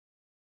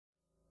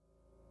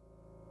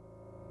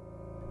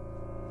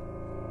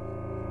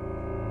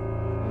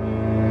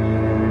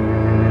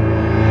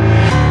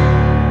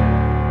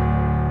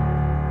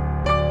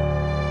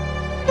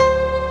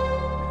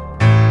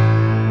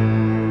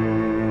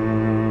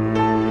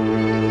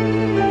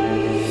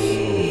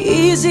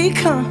Easy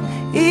come,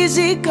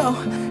 easy go,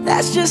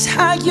 that's just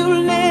how you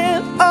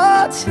live.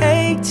 Oh,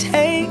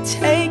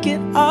 take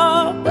it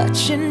all,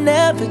 but you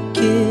never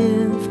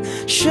give.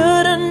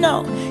 Should've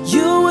known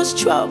you was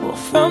trouble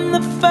from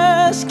the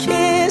first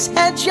kiss.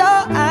 Had your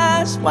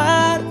eyes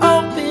wide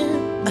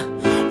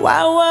open,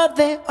 why were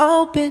they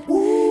open?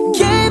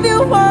 Gave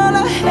you all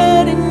I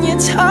had and you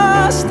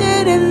tossed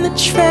it in the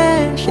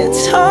trash. You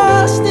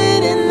tossed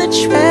it in the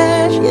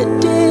trash, you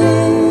did.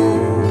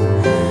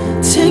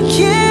 To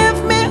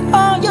give me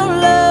all your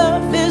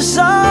love is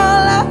all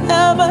I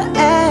ever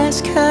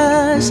ask.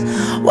 Cause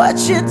what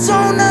you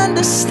don't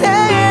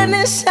understand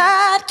is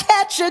I'd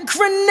catch a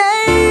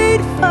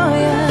grenade for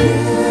you,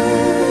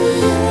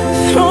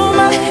 throw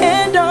my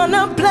hand on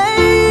a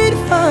blade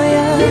for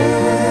you.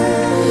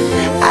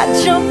 I'd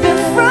jump in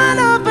front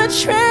of a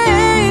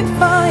train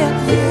for you.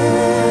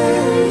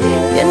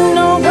 You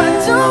know I'd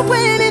do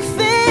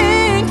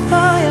anything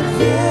for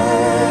you.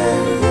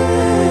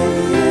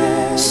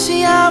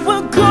 See, I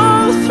would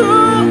go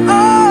through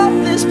all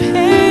this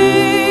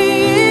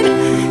pain,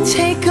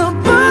 take a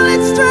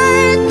bullet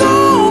straight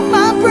through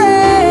my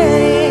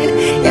brain.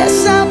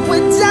 Yes, I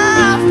would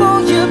die for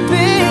you,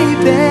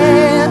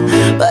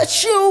 baby, but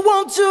you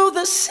won't do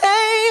the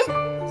same.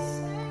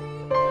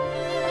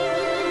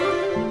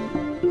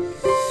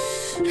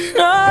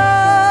 No,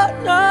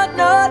 no,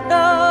 no,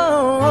 no.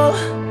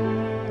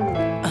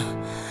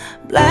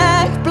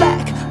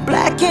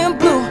 Black and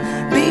blue,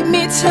 beat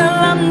me till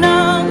I'm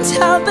numb.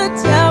 Tell the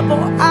devil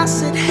I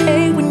said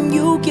hey when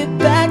you get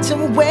back to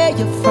where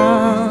you're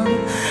from.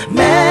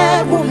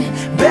 Mad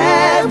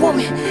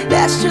woman,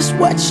 that's just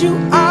what you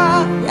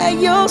are. Yeah,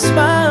 you'll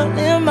smile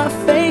in my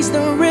face,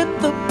 then rip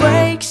the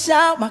brakes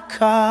out my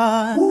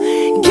car.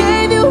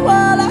 Gave you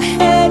all I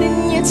had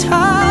and you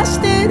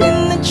tossed it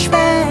in the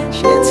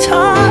trash. You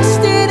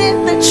tossed it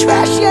in the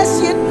trash, yes